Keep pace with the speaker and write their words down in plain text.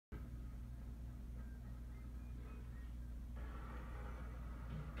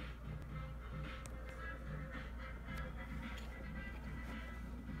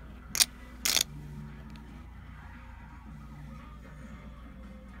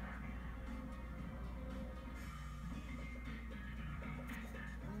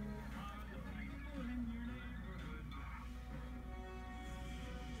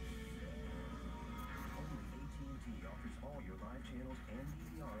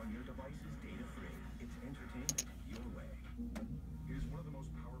device is data-free. It's entertainment your way. It is one of the most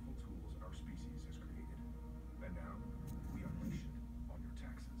powerful tools our species has created. And now, we unleash it on your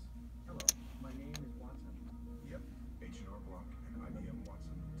taxes. Hello, my name is Watson. Yep, H&R Block and IBM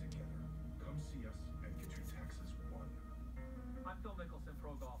Watson together. Come see us and get your taxes won. I'm Phil Mickelson,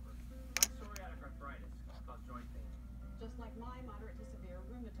 pro golfer. My psoriatic arthritis caused joint pain. Just like my moderate to severe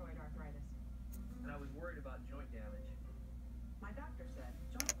rheumatoid arthritis. And I was worried about joint damage. My doctor said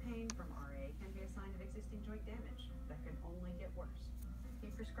joint pain from RA can be a sign of existing joint damage that can only get worse.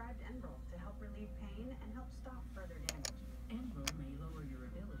 He prescribed Enbrel to help relieve pain and help stop further damage. Enbrel may lower your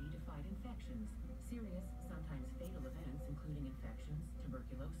ability to fight infections. Serious, sometimes fatal events, including infections,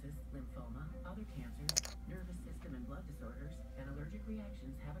 tuberculosis, lymphoma, other cancers, nervous system and blood disorders, and allergic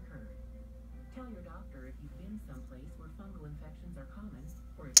reactions have occurred. Tell your doctor if you've been someplace where fungal infections are common,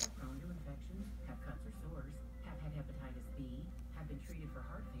 or if